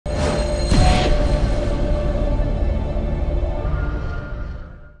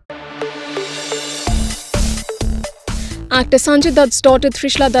Actor Sanjay Dutt's daughter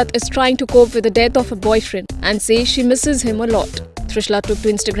Trishala Dutt is trying to cope with the death of her boyfriend and says she misses him a lot. Trishala took to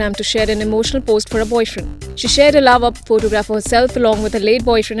Instagram to share an emotional post for her boyfriend. She shared a love-up photograph of herself along with her late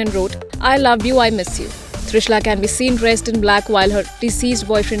boyfriend and wrote, "I love you, I miss you." Trishala can be seen dressed in black while her deceased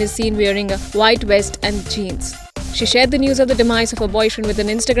boyfriend is seen wearing a white vest and jeans. She shared the news of the demise of her boyfriend with an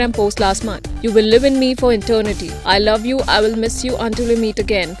Instagram post last month. "You will live in me for eternity. I love you. I will miss you until we meet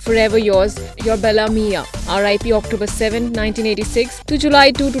again. Forever yours, your Bella Mia. R.I.P. October 7, 1986 to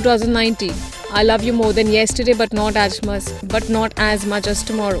July 2, 2019. I love you more than yesterday, but not as much as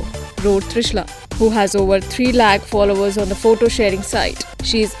tomorrow," wrote Trishala, who has over 3 lakh followers on the photo sharing site.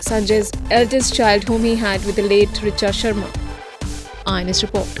 She is Sanjay's eldest child, whom he had with the late Richa Sharma. INS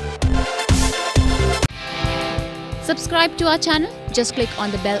report. Subscribe to our channel. Just click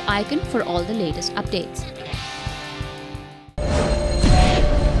on the bell icon for all the latest updates.